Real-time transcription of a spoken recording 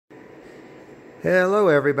Hello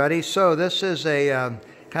everybody. So this is a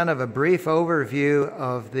kind of a brief overview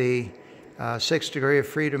of the 6 degree of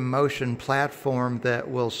freedom motion platform that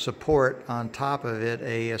will support on top of it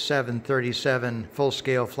a 737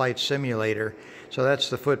 full-scale flight simulator. So that's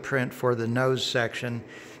the footprint for the nose section.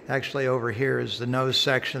 Actually over here is the nose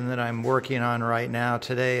section that I'm working on right now.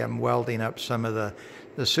 Today I'm welding up some of the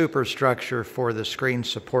superstructure for the screen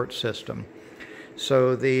support system.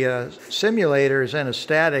 So the simulator is in a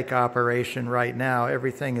static operation right now.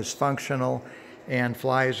 Everything is functional and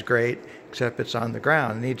flies great, except it's on the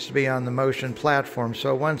ground. It needs to be on the motion platform.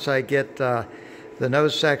 So once I get the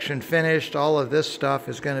nose section finished, all of this stuff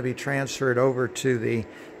is going to be transferred over to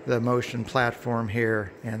the motion platform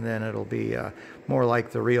here, and then it'll be more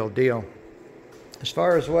like the real deal. As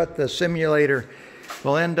far as what the simulator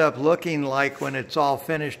will end up looking like when it's all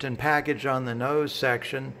finished and packaged on the nose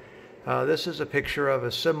section, this is a picture of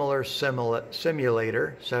a similar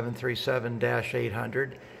simulator,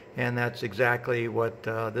 737-800, and that's exactly what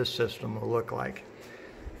this system will look like.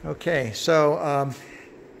 Okay, so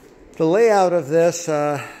the layout of this,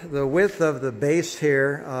 the width of the base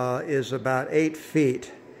here is about 8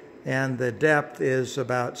 feet, and the depth is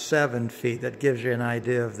about 7 feet. That gives you an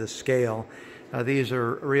idea of the scale. These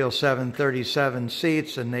are real 737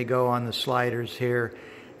 seats, and they go on the sliders here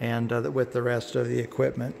and with the rest of the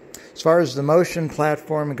equipment. As far as the motion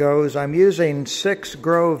platform goes, I'm using 6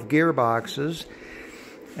 Grove gearboxes.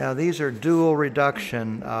 These are dual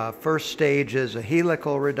reduction. First stage is a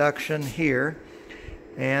helical reduction here,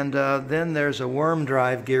 and then there's a worm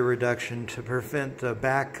drive gear reduction to prevent the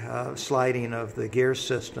back sliding of the gear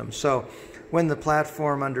system. So when the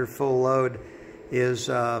platform under full load is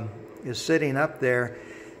sitting up there,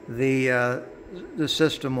 the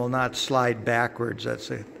system will not slide backwards. That's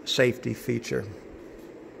a safety feature.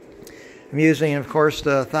 I'm using, of course,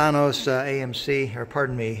 the AASD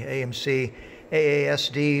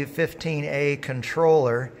 15A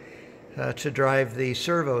controller to drive the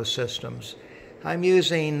servo systems. I'm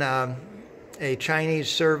using a Chinese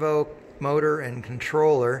servo motor and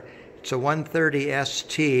controller. It's a 130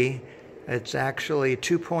 ST. It's actually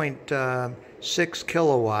 2.6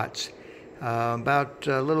 kilowatts, about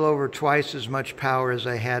a little over twice as much power as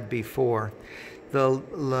I had before.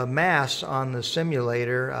 The mass on the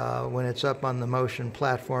simulator, when it's up on the motion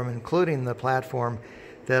platform, including the platform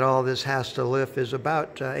that all this has to lift, is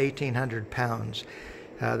about 1,800 pounds.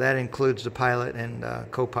 That includes the pilot and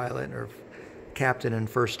co-pilot, or captain and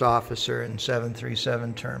first officer in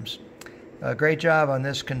 737 terms. Great job on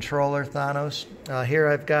this controller, Thanos. Here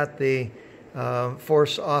I've got the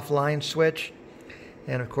force offline switch,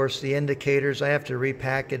 and of course the indicators. I have to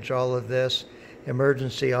repackage all of this.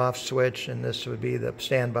 Emergency off switch, and this would be the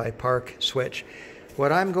standby park switch.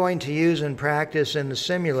 What I'm going to use in practice in the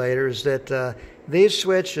simulator is that these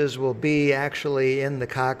switches will be actually in the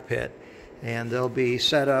cockpit, and they'll be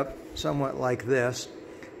set up somewhat like this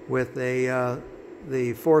with the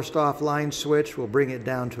forced offline switch. Will bring it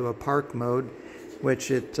down to a park mode, which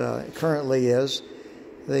it currently is.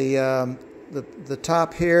 The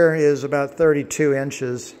top here is about 32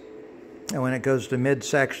 inches. And when it goes to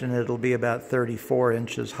midsection, it'll be about 34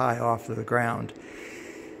 inches high off of the ground.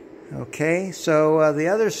 Okay, so the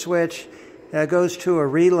other switch goes to a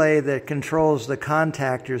relay that controls the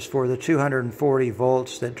contactors for the 240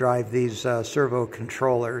 volts that drive these servo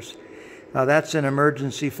controllers. That's an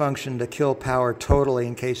emergency function to kill power totally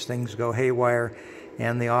in case things go haywire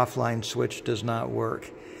and the offline switch does not work.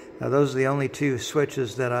 Those are the only 2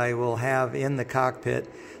 switches that I will have in the cockpit.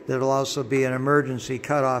 There'll also be an emergency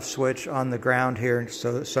cutoff switch on the ground here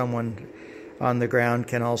so that someone on the ground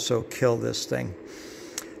can also kill this thing.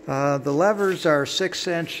 The levers are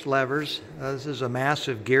 6-inch levers. This is a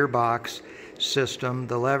massive gearbox system.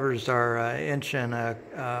 The levers are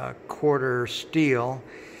 1.25 inch steel,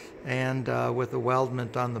 and with a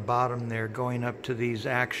weldment on the bottom there going up to these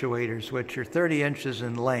actuators, which are 30 inches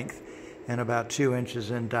in length and about 2 inches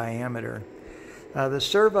in diameter. The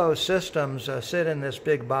servo systems sit in this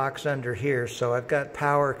big box under here, so I've got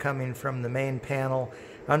power coming from the main panel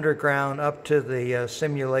underground up to the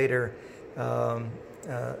simulator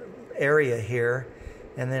area here,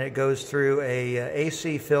 and then it goes through a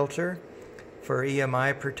AC filter for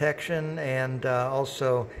EMI protection, and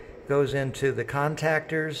also goes into the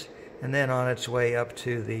contactors, and then on its way up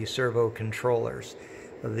to the servo controllers.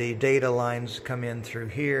 The data lines come in through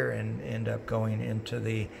here and end up going into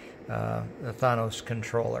the Thanos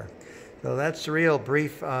controller. So that's the real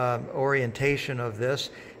brief orientation of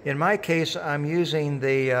this. In my case, I'm using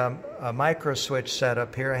the micro switch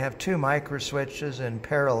setup here. I have two micro switches in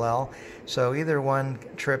parallel, so either one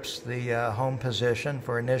trips the home position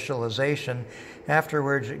for initialization.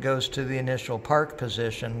 Afterwards, it goes to the initial park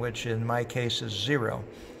position, which in my case is 0.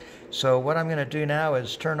 So what I'm going to do now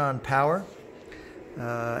is turn on power,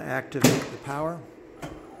 activate the power.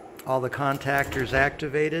 All the contactors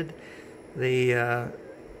activated. The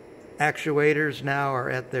actuators now are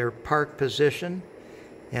at their park position,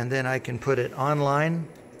 and then I can put it online,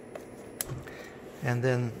 and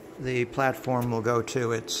then the platform will go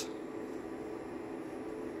to its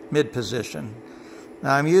mid position.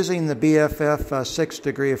 Now I'm using the BFF 6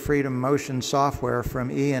 degree of freedom motion software from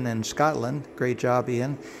Ian in Scotland. Great job,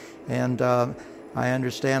 Ian. And I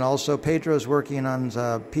understand also Pedro's working on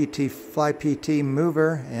Fly PT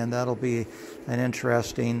Mover, and that'll be an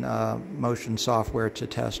interesting motion software to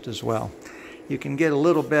test as well. You can get a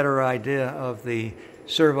little better idea of the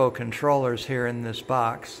servo controllers here in this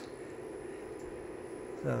box.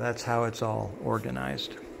 So that's how it's all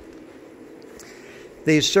organized.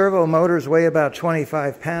 These servo motors weigh about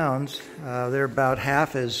 25 pounds. They're about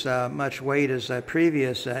half as much weight as the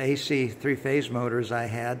previous AC three-phase motors I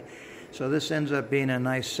had. So this ends up being a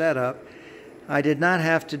nice setup. I did not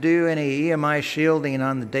have to do any EMI shielding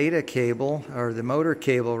on the data cable, or the motor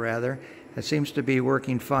cable rather. It seems to be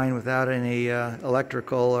working fine without any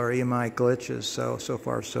electrical or EMI glitches, so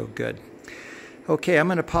far so good. Okay, I'm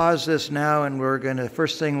going to pause this now, and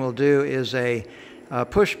first thing we'll do is a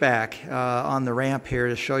pushback on the ramp here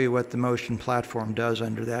to show you what the motion platform does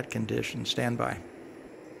under that condition. Stand by.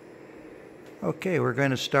 Okay, we're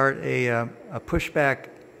going to start a pushback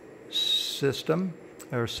system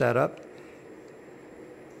or setup.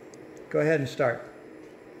 Go ahead and start.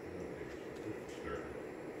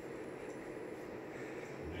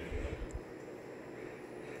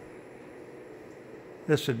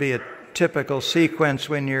 This would be a typical sequence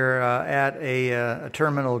when you're at a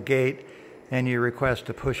terminal gate and you request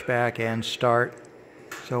a pushback and start.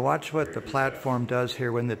 So watch what the platform does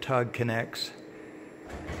here when the tug connects.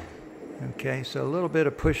 Okay, so a little bit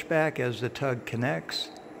of pushback as the tug connects.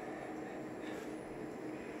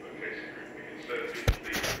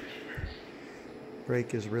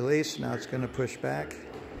 Brake is released, now it's going to push back.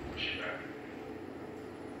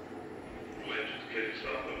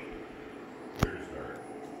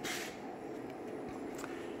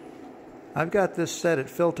 I've got this set at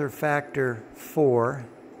filter factor 4.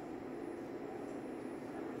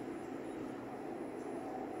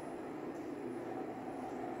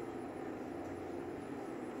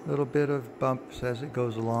 A little bit of bumps as it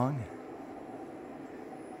goes along.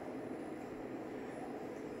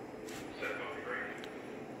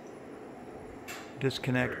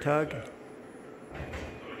 Disconnect tug.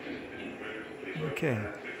 Okay,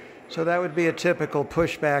 so that would be a typical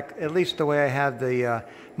pushback, at least the way I have the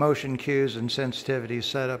motion cues and sensitivities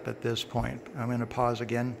set up at this point. I'm going to pause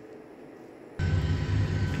again.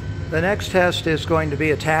 The next test is going to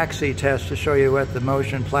be a taxi test to show you what the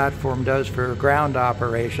motion platform does for ground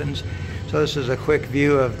operations. So this is a quick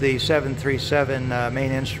view of the 737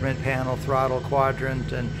 main instrument panel, throttle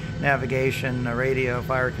quadrant, and navigation, radio,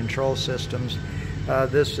 fire control systems.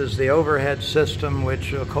 This is the overhead system,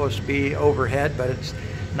 which will of course be overhead, but it's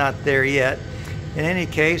not there yet. In any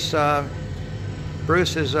case,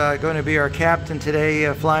 Bruce is going to be our captain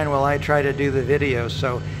today, flying while I try to do the video.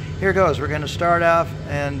 So here goes. We're going to start off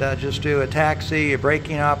and just do a taxi, a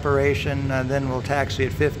braking operation, and then we'll taxi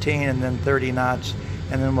at 15 and then 30 knots,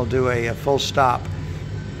 and then we'll do a full stop.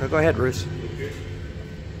 So go ahead, Bruce.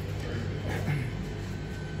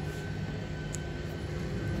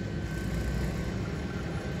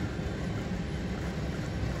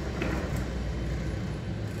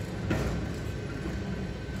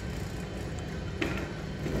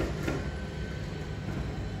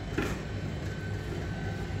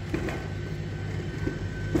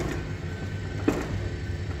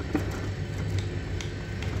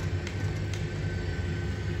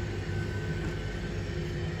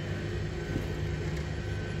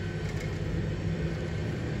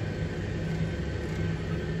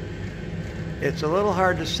 It's a little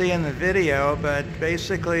hard to see in the video, but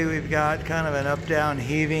basically we've got kind of an up-down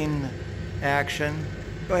heaving action.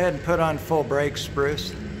 Go ahead and put on full brakes,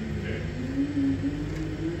 Bruce.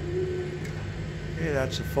 Okay,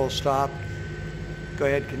 that's a full stop. Go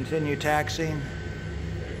ahead, continue taxiing.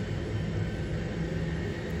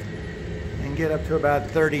 And get up to about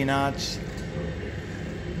 30 knots.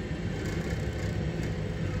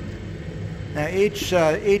 Now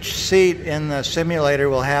each seat in the simulator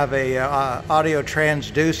will have a audio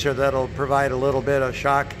transducer that'll provide a little bit of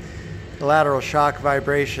shock lateral shock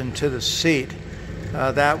vibration to the seat.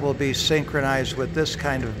 That will be synchronized with this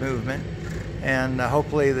kind of movement, and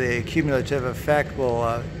hopefully the cumulative effect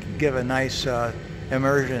will give a nice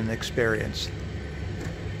immersion experience.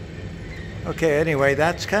 Okay, anyway,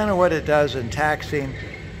 that's kind of what it does in taxiing.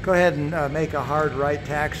 Go ahead and make a hard right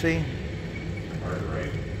taxi. Hard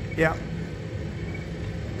right? Yeah.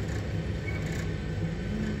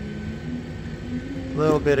 A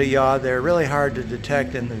little bit of yaw there, really hard to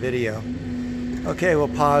detect in the video. Okay, we'll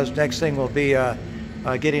pause. Next thing will be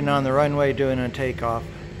getting on the runway, doing a takeoff.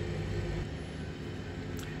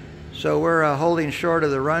 So we're holding short of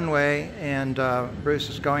the runway, and Bruce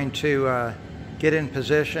is going to get in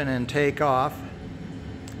position and take off.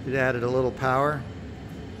 It added a little power.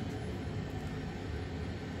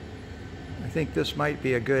 I think this might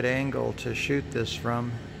be a good angle to shoot this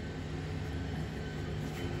from.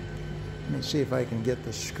 Let me see if I can get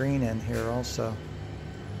the screen in here also.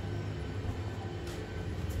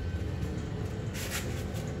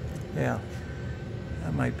 Yeah,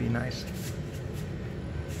 that might be nice.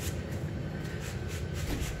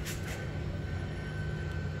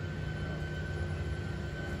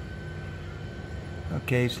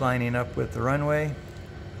 Okay, he's lining up with the runway.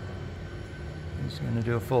 He's going to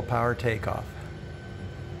do a full power takeoff.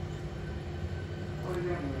 On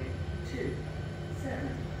runway 27.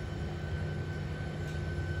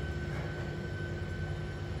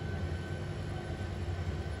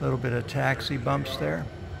 A little bit of taxi bumps there.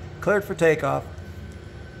 Cleared for takeoff.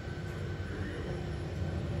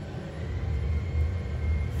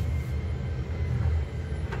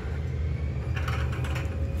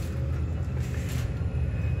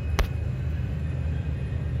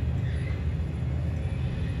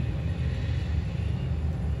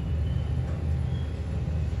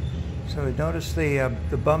 So notice the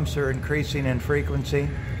bumps are increasing in frequency.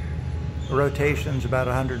 The rotation's about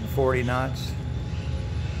 140 knots.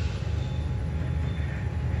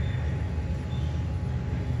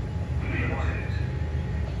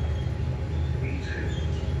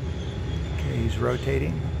 Okay, he's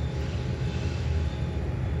rotating.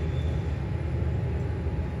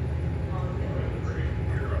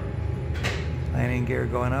 Landing gear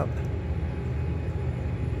going up.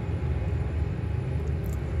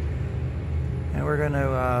 And we're going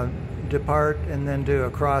to depart and then do a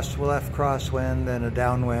left crosswind, then a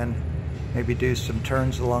downwind, maybe do some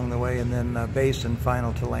turns along the way, and then base and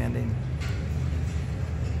final to landing.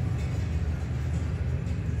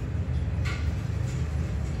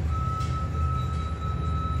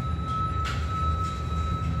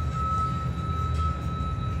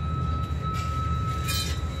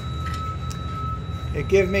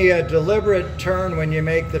 Give me a deliberate turn when you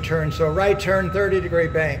make the turn. So right turn, 30-degree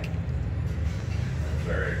bank.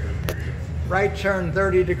 Sorry, I couldn't hear you. Right turn,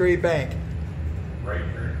 30-degree bank. Right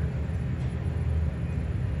turn.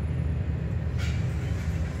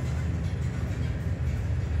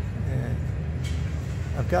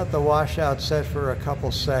 I've got the washout set for a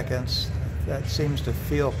couple seconds. That seems to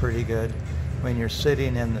feel pretty good when you're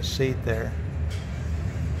sitting in the seat there.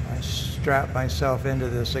 I strap myself into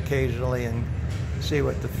this occasionally and see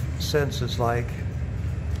what the sense is like.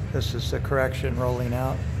 This is the correction rolling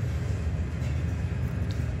out.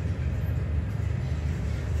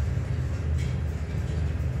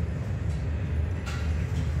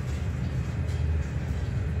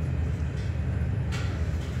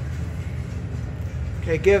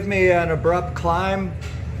 Okay, give me an abrupt climb.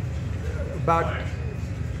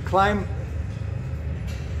 Climb.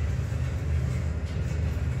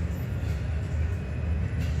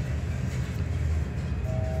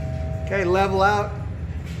 Okay, level out.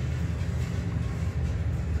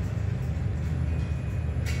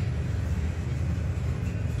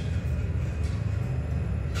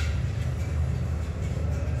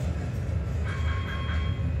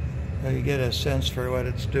 So you get a sense for what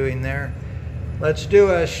it's doing there. Let's do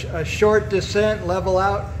a short descent, level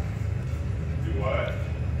out. Do what?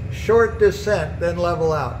 Short descent, then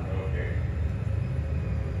level out. Okay.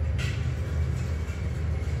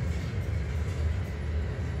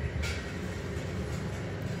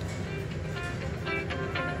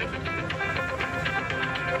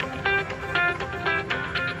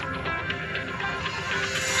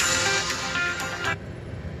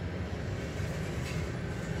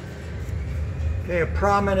 Okay, a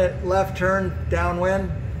prominent left turn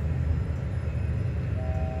downwind.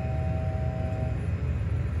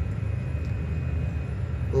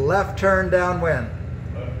 Left turn downwind.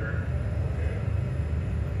 Left turn.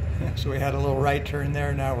 Okay. So we had a little right turn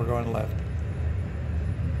there, now we're going left.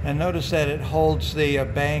 And notice that it holds the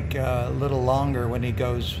bank a little longer when he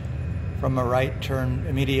goes from a right turn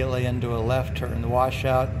immediately into a left turn. The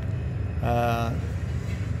washout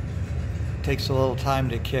Takes a little time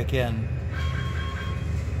to kick in.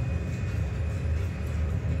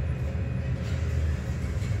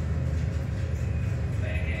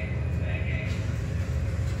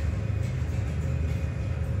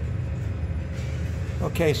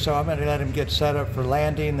 Okay, so I'm going to let him get set up for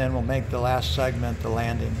landing, then we'll make the last segment the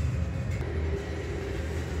landing.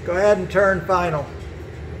 Go ahead and turn final.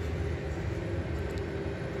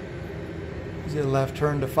 Is it left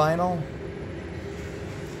turn to final?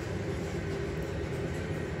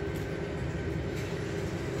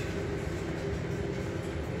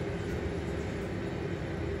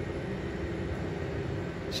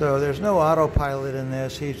 So there's no autopilot in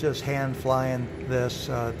this. He's just hand flying this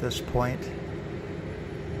at this point.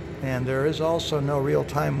 And there is also no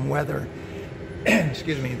real-time weather.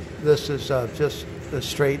 Excuse me. This is just the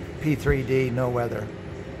straight P3D, no weather.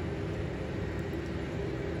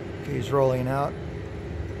 Okay, he's rolling out.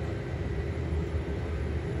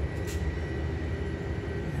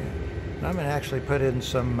 I'm going to actually put in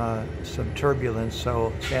some turbulence,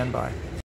 so stand by.